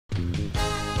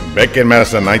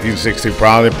Master 1960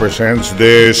 proudly presents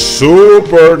this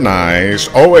super nice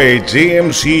 08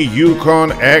 GMC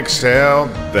Yukon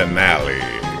XL Denali.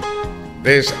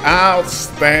 This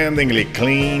outstandingly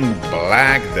clean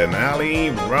black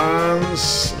Denali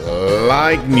runs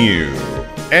like new,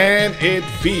 and it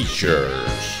features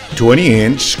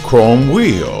 20-inch chrome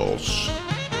wheels,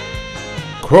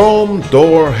 chrome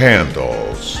door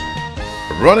handles,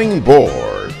 running boards,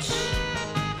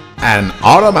 an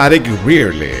automatic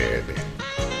rear lid,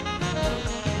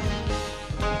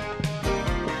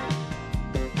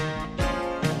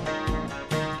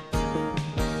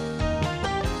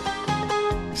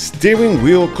 steering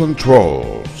wheel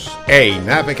controls, a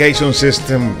navigation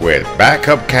system with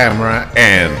backup camera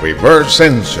and reverse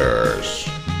sensors,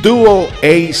 dual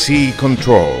AC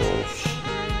controls,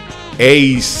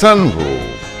 a sunroof,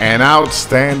 an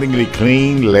outstandingly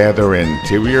clean leather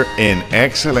interior in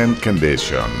excellent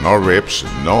condition, no rips,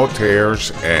 no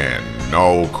tears, and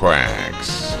no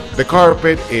cracks. The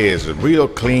carpet is real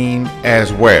clean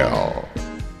as well.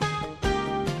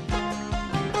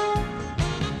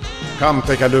 Come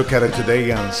take a look at it today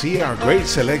and see our great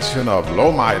selection of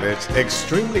low mileage,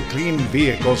 extremely clean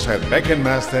vehicles at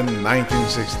Master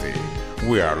 1960.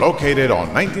 We are located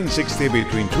on 1960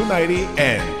 between 290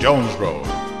 and Jones Road.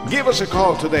 Give us a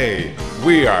call today.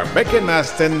 We are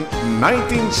Master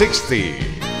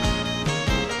 1960.